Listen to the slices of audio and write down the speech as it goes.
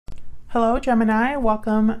Hello Gemini,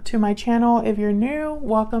 welcome to my channel. If you're new,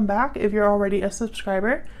 welcome back. If you're already a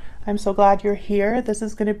subscriber, I'm so glad you're here. This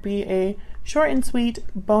is going to be a short and sweet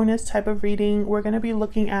bonus type of reading. We're going to be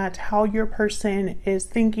looking at how your person is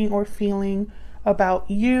thinking or feeling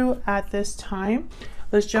about you at this time.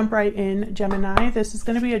 Let's jump right in, Gemini. This is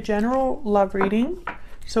going to be a general love reading,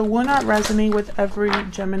 so will not resonate with every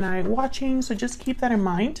Gemini watching, so just keep that in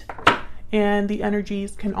mind. And the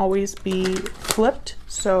energies can always be flipped,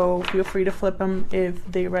 so feel free to flip them if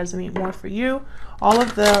they resonate more for you. All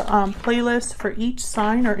of the playlists for each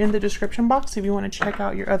sign are in the description box if you want to check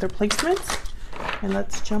out your other placements. And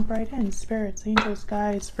let's jump right in. Spirits, angels,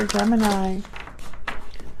 guides for Gemini.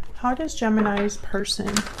 How does Gemini's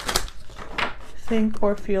person think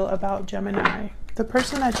or feel about Gemini? The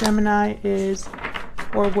person that Gemini is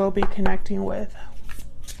or will be connecting with.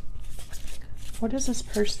 What is this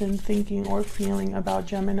person thinking or feeling about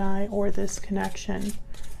Gemini or this connection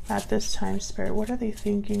at this time, Spirit? What are they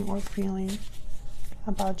thinking or feeling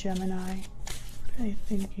about Gemini? What are they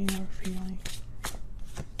thinking or feeling?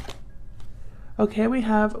 Okay, we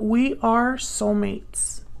are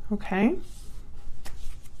soulmates. Okay.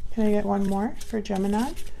 Can I get one more for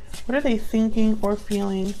Gemini? What are they thinking or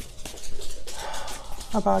feeling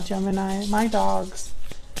about Gemini? My dogs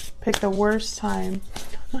picked the worst time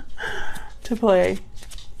to play.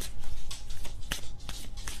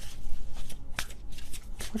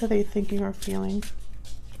 What are they thinking or feeling?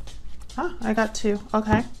 Ah, I got two.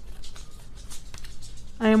 Okay.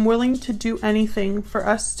 I am willing to do anything for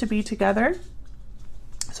us to be together.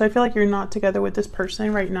 So I feel like you're not together with this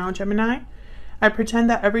person right now, Gemini. I pretend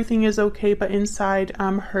that everything is okay, but inside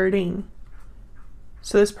I'm hurting.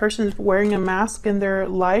 So this person is wearing a mask in their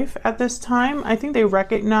life at this time. I think they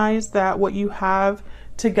recognize that what you have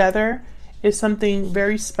together is something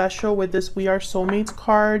very special with this We Are Soulmates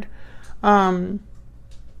card. I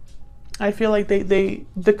feel like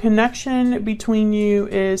the connection between you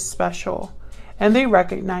is special, and they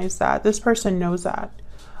recognize that. This person knows that.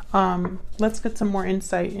 Let's get some more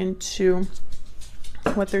insight into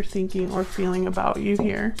what they're thinking or feeling about you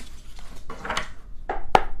here.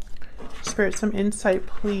 Spirit, some insight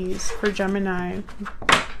please for Gemini.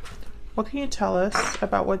 What can you tell us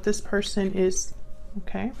about what this person is,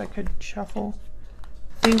 okay, if I could shuffle,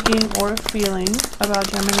 thinking or feeling about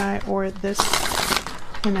Gemini or this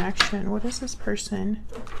connection? What is this person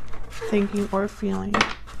thinking or feeling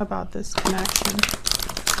about this connection?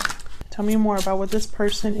 Tell me more about what this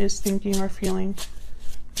person is thinking or feeling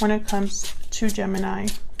when it comes to Gemini.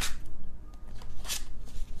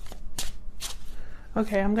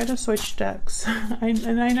 Okay, I'm going to switch decks.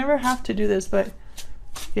 And I never have to do this, but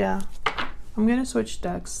yeah. I'm going to switch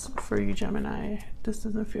decks for you, Gemini. This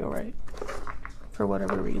doesn't feel right for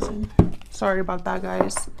whatever reason. Sorry about that,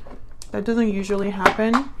 guys. That doesn't usually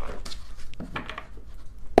happen.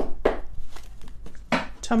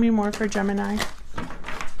 Tell me more for Gemini.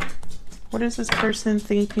 What is this person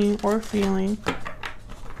thinking or feeling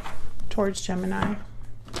towards Gemini?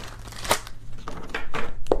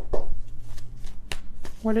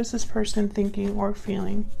 What is this person thinking or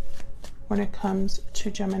feeling when it comes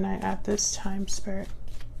to Gemini at this time, Spirit?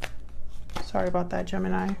 Sorry about that,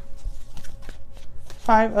 Gemini.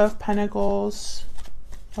 Five of Pentacles.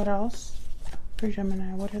 What else for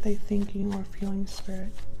Gemini? What are they thinking or feeling,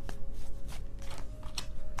 Spirit?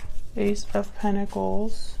 Ace of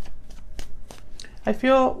Pentacles. I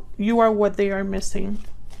feel you are what they are missing.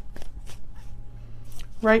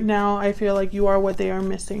 Right now, I feel like you are what they are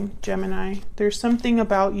missing, Gemini. There's something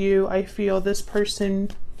about you I feel this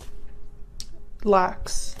person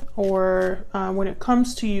lacks, or when it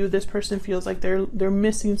comes to you, this person feels like they're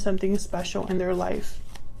missing something special in their life.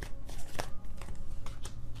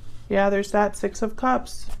 Yeah, there's that Six of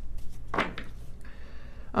Cups.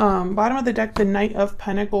 Bottom of the deck, the Knight of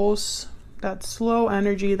Pentacles. That slow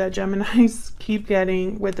energy that Geminis keep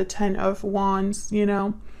getting with the Ten of Wands, you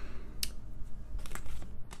know.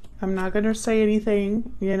 I'm not going to say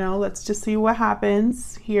anything, you know, let's just see what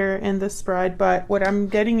happens here in the spread. But what I'm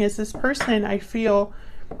getting is this person, I feel,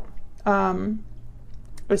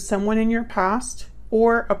 is someone in your past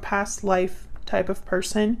or a past life type of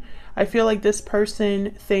person. I feel like this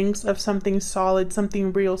person thinks of something solid,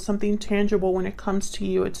 something real, something tangible when it comes to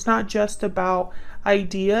you. It's not just about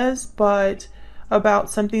ideas, but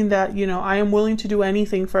about something that, you know, I am willing to do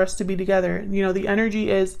anything for us to be together. You know, the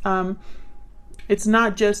energy is, it's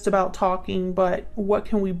not just about talking, but what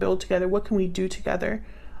can we build together? What can we do together?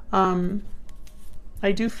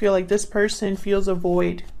 I do feel like this person feels a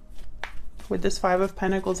void with this Five of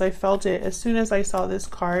Pentacles. I felt it as soon as I saw this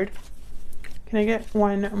card. Can I get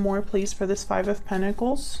one more, please, for this Five of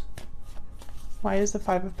Pentacles? Why is the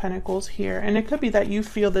Five of Pentacles here? And it could be that you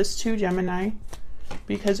feel this too, Gemini,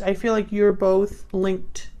 because I feel like you're both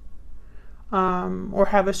linked or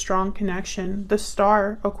have a strong connection. The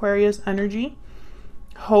Star, Aquarius energy,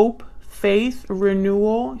 hope, faith,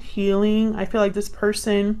 renewal, healing. I feel like this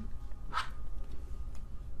person,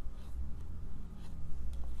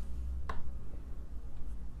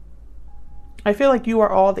 I feel like you are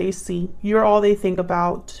all they see. You're all they think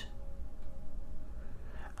about.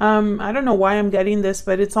 I don't know why I'm getting this,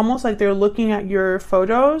 but it's almost like they're looking at your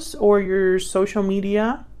photos or your social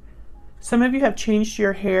media. Some of you have changed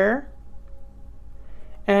your hair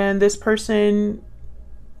and this person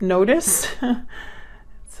noticed.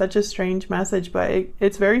 Such a strange message, but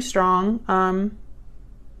it's very strong.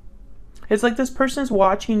 It's like this person's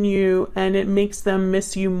watching you and it makes them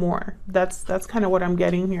miss you more. That's kind of what I'm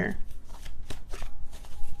getting here.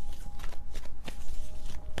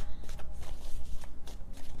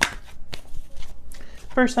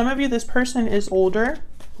 For some of you, this person is older.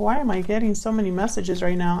 Why am I getting so many messages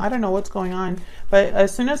right now? I don't know what's going on. But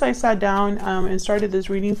as soon as I sat down and started this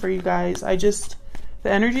reading for you guys,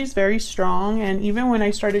 the energy is very strong. And even when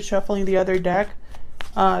I started shuffling the other deck,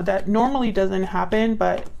 that normally doesn't happen,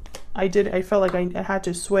 but I felt like I had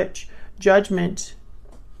to switch. Judgment.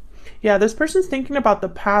 Yeah, this person's thinking about the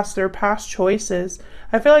past, their past choices.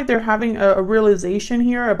 I feel like they're having a realization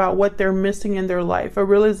here about what they're missing in their life, a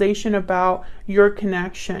realization about your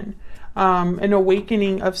connection, an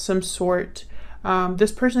awakening of some sort.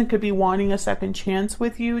 This person could be wanting a second chance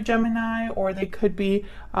with you, Gemini, or they could be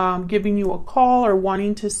giving you a call or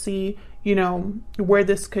wanting to see, you know, where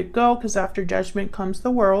this could go, because after Judgment comes the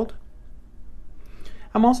World.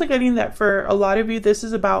 I'm also getting that for a lot of you, this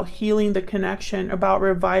is about healing the connection, about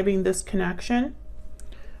reviving this connection.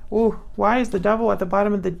 Ooh, why is the Devil at the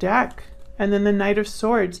bottom of the deck? And then the Knight of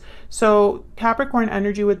Swords. So Capricorn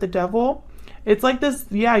energy with the Devil. It's like this,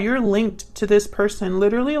 yeah, you're linked to this person,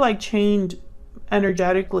 literally like chained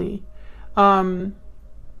energetically.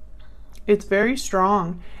 It's very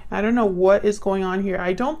strong. I don't know what is going on here.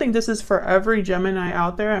 I don't think this is for every Gemini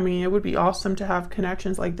out there. I mean, it would be awesome to have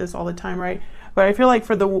connections like this all the time, right? But I feel like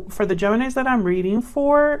for the Geminis that I'm reading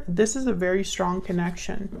for, this is a very strong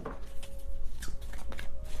connection.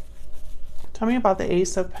 Tell me about the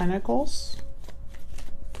Ace of Pentacles.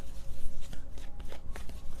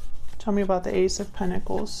 Tell me about the Ace of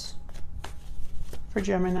Pentacles for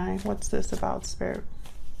Gemini. What's this about, Spirit?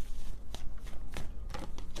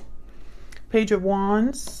 Page of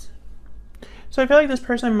Wands. So I feel like this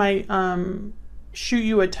person might shoot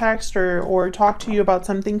you a text or talk to you about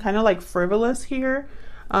something kind of like frivolous here.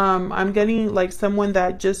 I'm getting like someone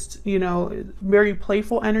that just, you know, very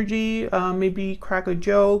playful energy, maybe crack a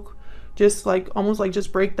joke, just like almost like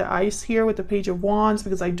just break the ice here with the Page of Wands,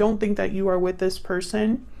 because I don't think that you are with this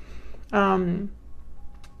person. Almost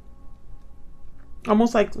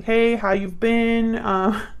like, hey, how you've been?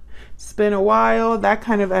 It's been a while, that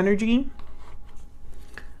kind of energy.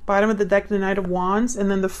 Bottom of the deck, the Knight of Wands, and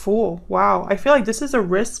then the Fool. Wow, I feel like this is a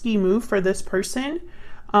risky move for this person.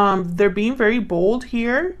 They're being very bold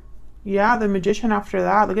here. Yeah, the Magician after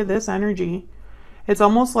that. Look at this energy. It's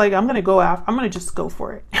almost like I'm gonna just go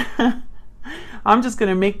for it. I'm just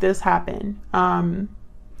gonna make this happen.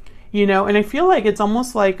 You know, and I feel like it's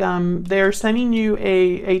almost like they're sending you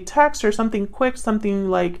a text or something quick, something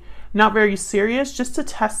like not very serious, just to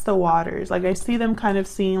test the waters. Like I see them kind of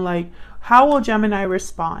seeing like, how will Gemini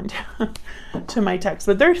respond to my text?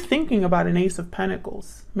 But they're thinking about an Ace of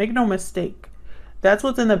Pentacles. Make no mistake. That's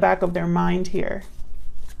what's in the back of their mind here.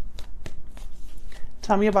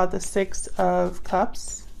 Tell me about the Six of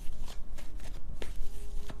Cups.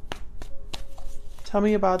 Tell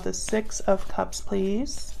me about the Six of Cups,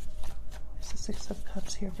 please. There's the Six of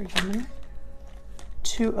Cups here for Gemini.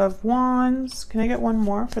 Two of Wands. Can I get one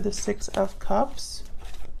more for the Six of Cups?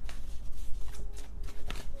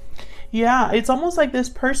 Yeah, it's almost like this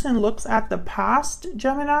person looks at the past,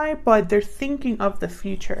 Gemini, but they're thinking of the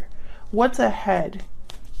future. What's ahead?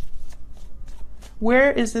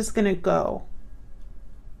 Where is this going to go?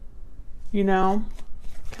 You know?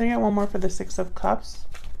 Can I get one more for the Six of Cups?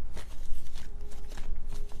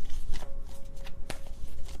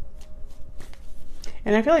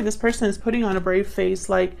 And I feel like this person is putting on a brave face,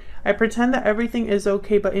 like, I pretend that everything is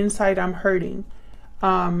okay, but inside I'm hurting.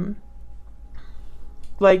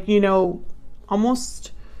 Like, you know,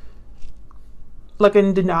 almost like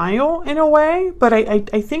in denial in a way, but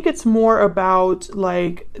I think it's more about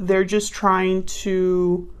like they're just trying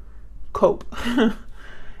to cope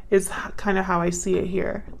is kind of how I see it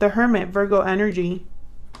here. The Hermit, Virgo energy.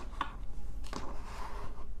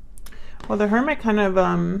 Well, the Hermit kind of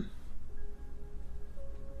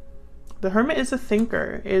The Hermit is a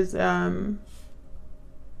thinker.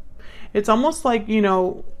 It's almost like, you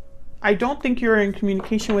know, I don't think you're in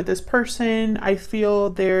communication with this person. I feel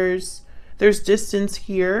there's distance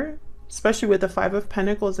here, especially with the Five of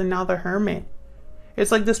Pentacles and now the Hermit.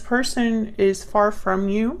 It's like this person is far from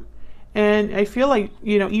you. And I feel like,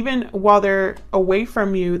 you know, even while they're away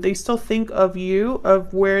from you, they still think of you,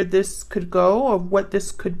 of where this could go, of what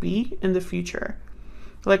this could be in the future.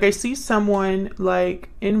 Like I see someone like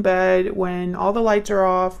in bed when all the lights are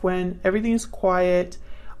off, when everything's quiet,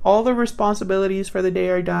 all the responsibilities for the day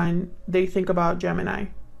are done, they think about Gemini.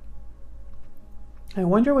 I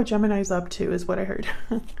wonder what Gemini's up to, is what I heard.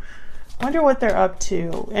 Wonder what they're up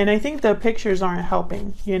to. And I think the pictures aren't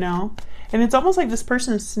helping, you know? And it's almost like this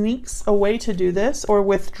person sneaks away to do this or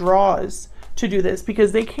withdraws to do this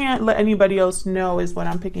because they can't let anybody else know, is what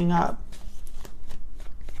I'm picking up.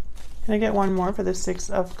 Can I get one more for the Six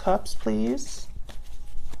of Cups, please?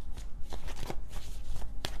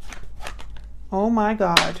 Oh my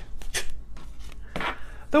God.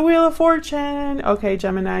 The Wheel of Fortune. Okay,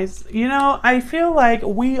 Geminis. You know, I feel like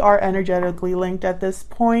we are energetically linked at this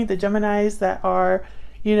point. The Geminis that are,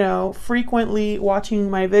 you know, frequently watching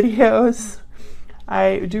my videos.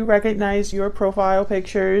 I do recognize your profile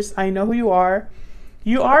pictures. I know who you are.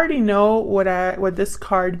 You already know what this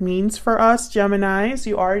card means for us, Geminis.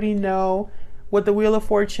 You already know what the Wheel of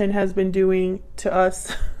Fortune has been doing to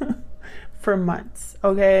us for months,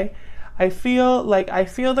 okay? I feel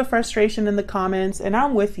the frustration in the comments, and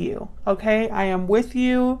I'm with you, okay? I am with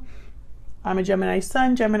you. I'm a Gemini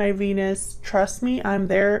Sun, Gemini Venus. Trust me, I'm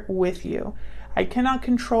there with you. I cannot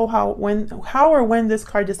control how or when this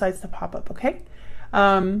card decides to pop up, okay?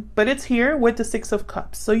 But it's here with the Six of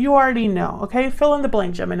Cups. So you already know, okay? Fill in the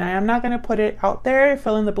blank, Gemini. I'm not going to put it out there.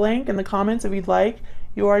 Fill in the blank in the comments if you'd like.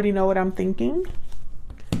 You already know what I'm thinking.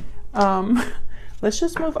 Let's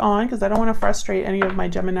just move on because I don't want to frustrate any of my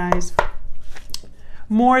Geminis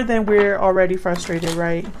more than we're already frustrated,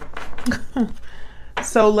 right?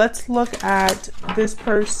 So let's look at this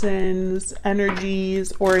person's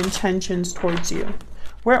energies or intentions towards you.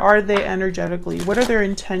 Where are they energetically? What are their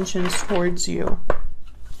intentions towards you?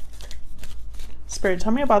 Spirit,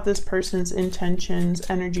 tell me about this person's intentions,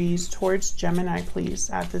 energies towards Gemini,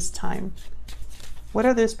 please, at this time. What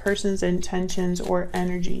are this person's intentions or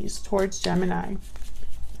energies towards Gemini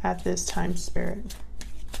at this time, Spirit?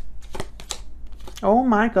 Oh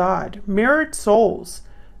my God. Mirrored souls.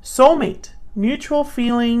 Soulmate. Mutual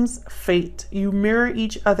feelings, fate. You mirror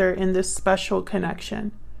each other in this special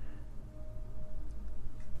connection.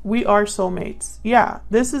 We are soulmates. Yeah,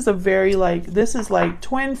 this is a very this is like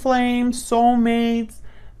twin flames, soulmates,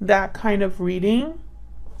 that kind of reading.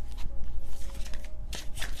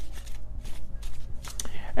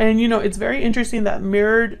 And you know, it's very interesting that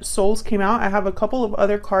mirrored souls came out. I have a couple of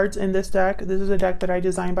other cards in this deck. This is a deck that I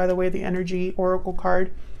designed, by the way, the Energy Oracle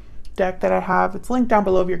card deck that I have. It's linked down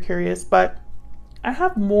below if you're curious, but I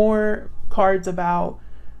have more cards about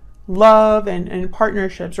love and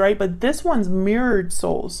partnerships, right? But this one's mirrored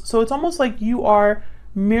souls. So it's almost like you are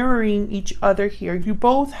mirroring each other here. You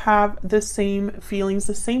both have the same feelings,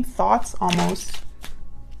 the same thoughts almost.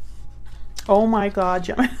 Oh my God,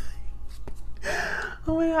 Gemini.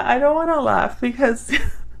 Oh my God, I don't want to laugh because,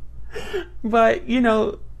 but you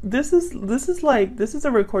know, this is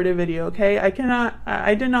a recorded video, okay? I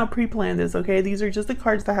did not pre-plan this, okay? These are just the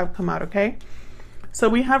cards that have come out, okay? So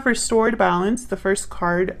we have restored balance, the first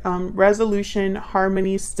card, resolution,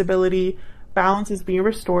 harmony, stability, balance is being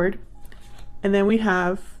restored. And then we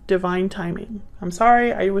have divine timing. I'm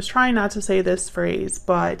sorry, I was trying not to say this phrase,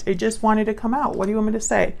 but it just wanted to come out. What do you want me to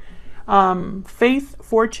say? Faith,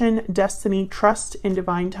 fortune, destiny, trust in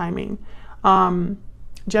divine timing.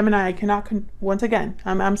 Gemini, I cannot, once again,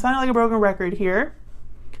 I'm sounding like a broken record here,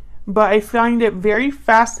 but I find it very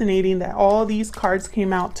fascinating that all these cards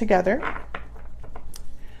came out together.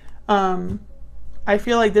 I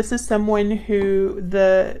feel like this is someone who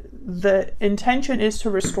the intention is to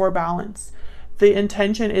restore balance. The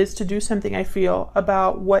intention is to do something, I feel,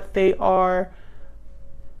 about what they are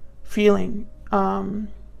feeling. And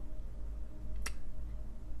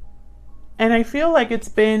I feel like it's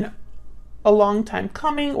been a long time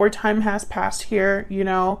coming, or time has passed here, you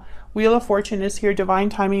know. Wheel of Fortune is here, divine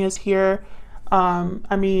timing is here.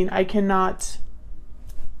 I mean, I cannot,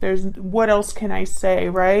 what else can I say,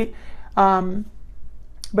 right?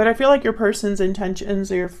 But I feel like your person's intentions,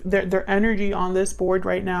 their energy on this board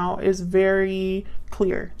right now is very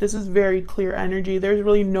clear. This is very clear energy. There's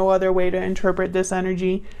really no other way to interpret this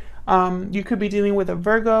energy. You could be dealing with a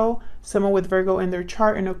Virgo, someone with Virgo in their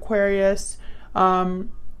chart, an Aquarius.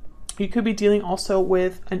 You could be dealing also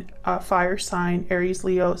with a fire sign, Aries,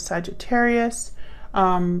 Leo, Sagittarius.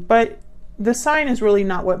 But the sign is really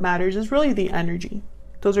not what matters. It's really the energy.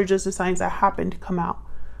 Those are just the signs that happen to come out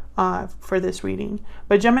for this reading.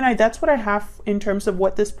 But Gemini, that's what I have in terms of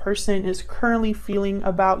what this person is currently feeling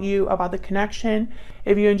about you, about the connection.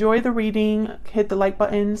 If you enjoy the reading, hit the like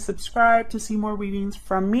button, subscribe to see more readings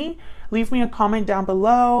from me. Leave me a comment down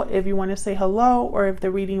below if you want to say hello or if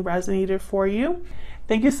the reading resonated for you.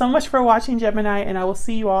 Thank you so much for watching, Gemini, and I will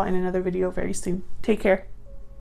see you all in another video very soon. Take care.